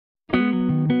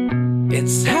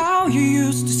It's how you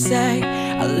used to say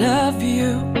I love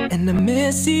you and I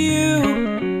miss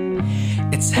you.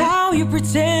 It's how you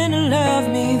pretend to love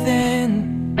me then.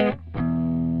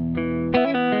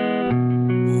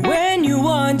 When you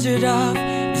wandered off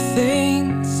the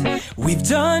things we've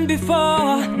done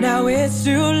before, now it's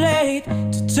too late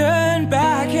to turn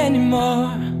back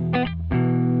anymore.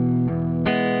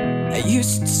 I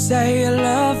used to say I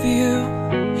love you,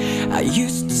 I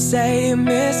used to say I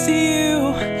miss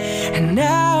you, and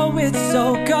now it's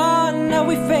all gone, now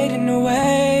we're fading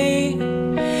away.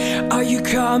 Are you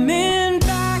coming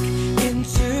back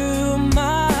into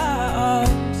my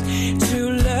arms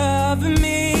to love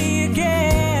me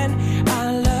again?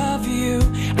 I love you,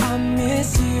 I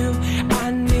miss you,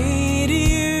 I need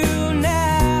you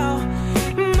now,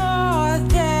 more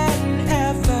than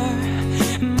ever,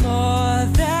 more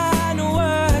than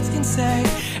words can say.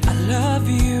 I love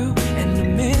you and I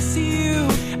miss you,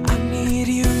 I need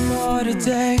you more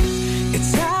today.